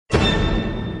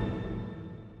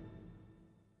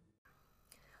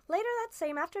Later that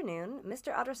same afternoon,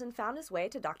 Mr. Utterson found his way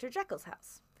to Dr. Jekyll's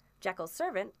house. Jekyll's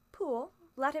servant, Poole,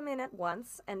 let him in at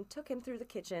once and took him through the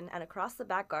kitchen and across the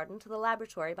back garden to the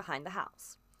laboratory behind the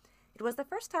house. It was the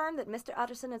first time that Mr.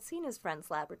 Utterson had seen his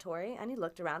friend's laboratory, and he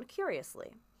looked around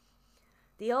curiously.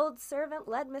 The old servant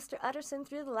led Mr. Utterson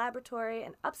through the laboratory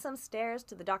and up some stairs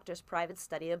to the doctor's private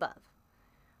study above.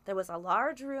 There was a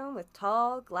large room with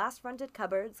tall, glass-fronted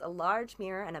cupboards, a large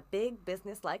mirror, and a big,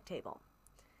 business-like table.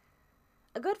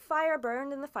 A good fire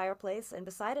burned in the fireplace, and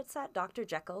beside it sat Dr.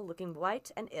 Jekyll, looking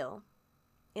white and ill.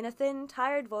 In a thin,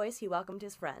 tired voice, he welcomed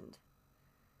his friend.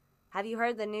 "Have you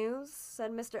heard the news?"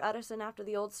 said Mr. Utterson after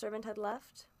the old servant had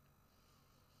left.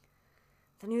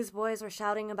 "The newsboys were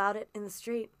shouting about it in the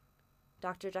street,"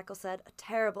 Dr. Jekyll said. "A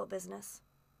terrible business."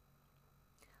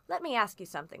 "Let me ask you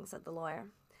something," said the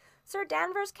lawyer. "Sir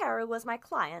Danvers Carew was my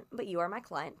client, but you are my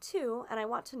client too, and I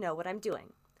want to know what I'm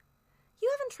doing. You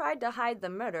haven't tried to hide the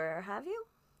murderer, have you?"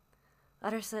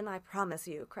 "Utterson, I promise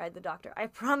you," cried the doctor, "I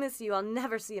promise you I'll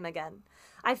never see him again.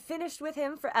 I've finished with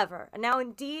him forever, and now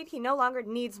indeed he no longer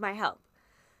needs my help.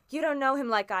 You don't know him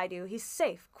like I do. He's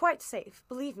safe, quite safe,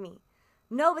 believe me.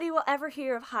 Nobody will ever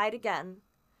hear of Hyde again."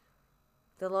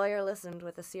 The lawyer listened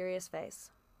with a serious face.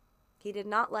 He did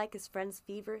not like his friend's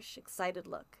feverish, excited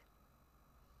look.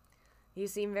 "You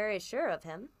seem very sure of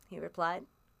him," he replied.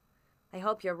 "I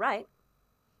hope you're right.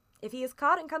 If he is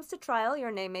caught and comes to trial,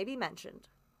 your name may be mentioned."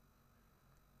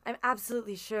 "I'm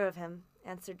absolutely sure of him,"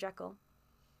 answered Jekyll.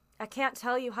 "I can't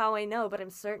tell you how I know, but I'm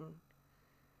certain.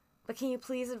 But can you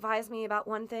please advise me about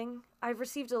one thing? I've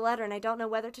received a letter, and I don't know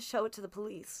whether to show it to the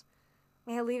police.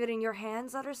 May I leave it in your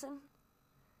hands, Utterson?"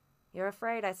 "You're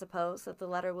afraid, I suppose, that the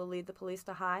letter will lead the police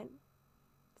to Hyde?"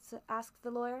 asked the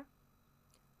lawyer.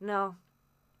 "No,"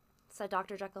 said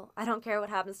Dr. Jekyll. "I don't care what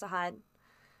happens to Hyde.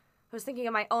 I was thinking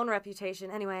of my own reputation.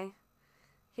 Anyway,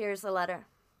 here's the letter."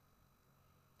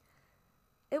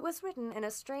 It was written in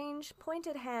a strange,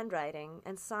 pointed handwriting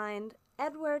and signed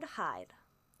Edward Hyde.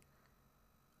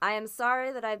 "I am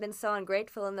sorry that I've been so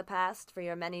ungrateful in the past for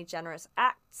your many generous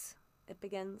acts," it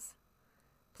begins.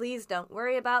 "Please don't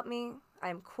worry about me. I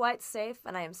am quite safe,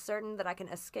 and I am certain that I can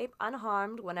escape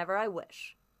unharmed whenever I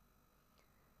wish."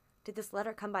 "Did this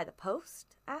letter come by the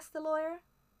post?" asked the lawyer.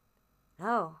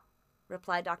 "No,"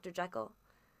 replied Dr. Jekyll.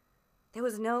 "There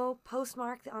was no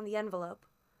postmark on the envelope.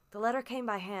 The letter came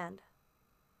by hand."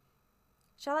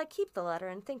 "Shall I keep the letter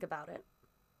and think about it?"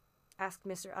 asked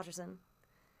Mr. Utterson.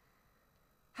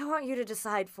 "I want you to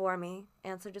decide for me,"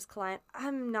 answered his client.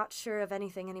 "I'm not sure of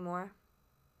anything anymore."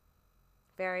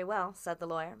 "Very well," said the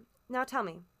lawyer. "Now tell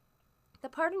me, the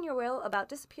part in your will about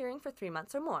disappearing for 3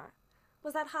 months or more,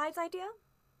 was that Hyde's idea?"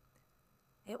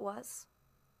 "It was,"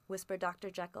 whispered Dr.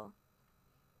 Jekyll.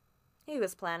 "He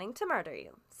was planning to murder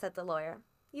you," said the lawyer.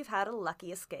 "You've had a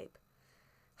lucky escape."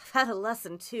 "I've had a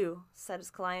lesson, too," said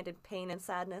his client in pain and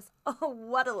sadness. "Oh,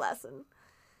 what a lesson!"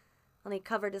 And he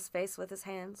covered his face with his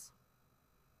hands.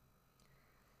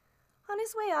 On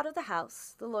his way out of the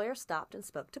house, the lawyer stopped and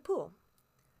spoke to Poole.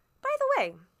 "By the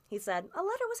way," he said, "a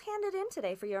letter was handed in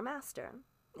today for your master.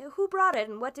 Who brought it,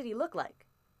 and what did he look like?"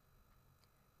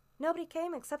 "Nobody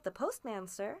came except the postman,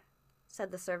 sir,"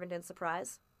 said the servant in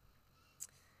surprise.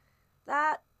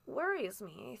 "That worries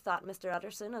me," thought Mr.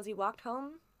 Utterson as he walked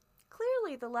home.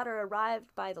 "Clearly the letter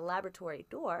arrived by the laboratory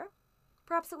door.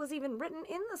 Perhaps it was even written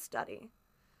in the study.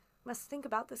 Must think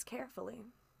about this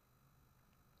carefully."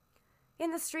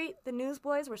 In the street, the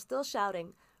newsboys were still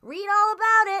shouting, "Read all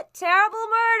about it! Terrible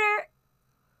murder!"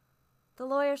 The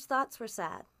lawyer's thoughts were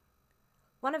sad.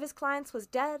 One of his clients was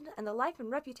dead, and the life and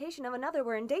reputation of another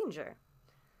were in danger.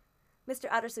 Mr.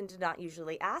 Utterson did not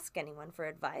usually ask anyone for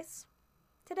advice.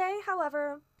 Today,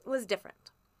 however, was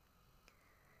different.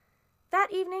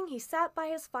 That evening he sat by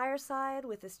his fireside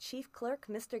with his chief clerk,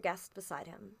 Mr. Guest, beside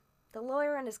him. The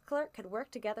lawyer and his clerk had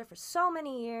worked together for so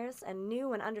many years and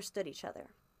knew and understood each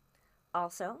other.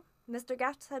 Also, Mr.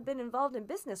 Guest had been involved in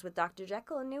business with Dr.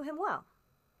 Jekyll and knew him well.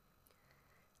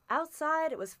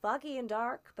 Outside it was foggy and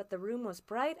dark, but the room was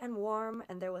bright and warm,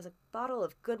 and there was a bottle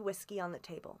of good whiskey on the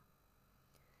table.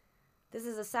 "This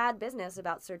is a sad business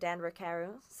about Sir Danvers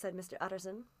Carew," said Mr.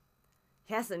 Utterson.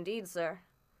 "Yes, indeed, sir.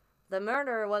 The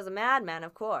murderer was a madman,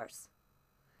 of course."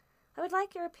 "I would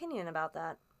like your opinion about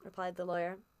that," replied the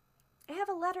lawyer. "I have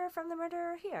a letter from the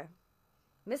murderer here."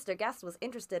 Mr. Guest was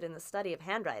interested in the study of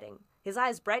handwriting. His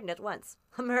eyes brightened at once.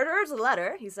 "A murderer's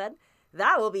letter," he said.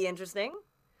 "That will be interesting."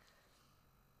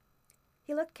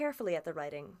 He looked carefully at the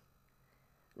writing.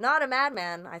 "Not a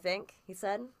madman, I think," he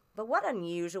said. "But what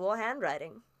unusual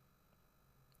handwriting."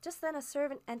 Just then a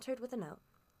servant entered with a note.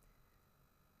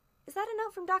 "Is that a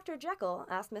note from Dr. Jekyll?"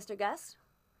 asked Mr. Guest.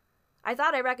 "I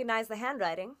thought I recognized the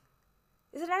handwriting."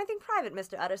 Is it anything private,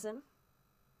 Mr. Utterson?"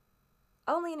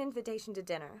 "Only an invitation to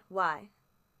dinner. Why?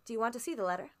 Do you want to see the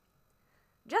letter?"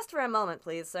 "Just for a moment,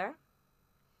 please, sir."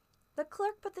 The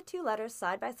clerk put the 2 letters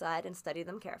side by side and studied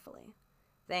them carefully.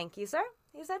 "Thank you, sir,"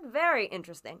 he said. "Very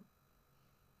interesting."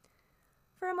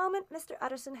 For a moment, Mr.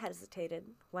 Utterson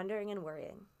hesitated, wondering and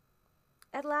worrying.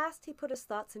 At last, he put his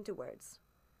thoughts into words.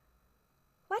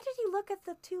 "Why did you look at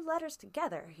the 2 letters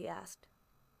together?" he asked.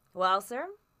 "Well, sir,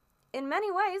 in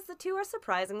many ways the 2 are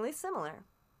surprisingly similar."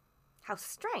 "How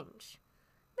strange!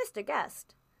 Mr.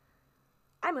 Guest,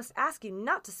 I must ask you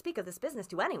not to speak of this business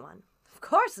to anyone." "Of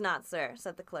course not, sir,"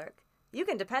 said the clerk. "You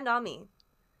can depend on me."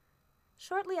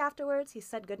 Shortly afterwards, he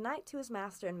said good night to his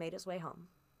master and made his way home.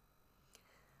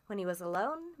 When he was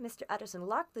alone, Mr. Utterson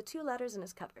locked the 2 letters in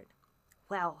his cupboard.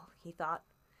 "Well," he thought,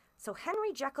 "so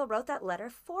Henry Jekyll wrote that letter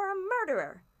for a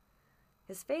murderer."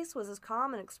 His face was as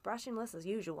calm and expressionless as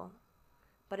usual,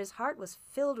 but his heart was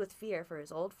filled with fear for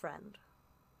his old friend.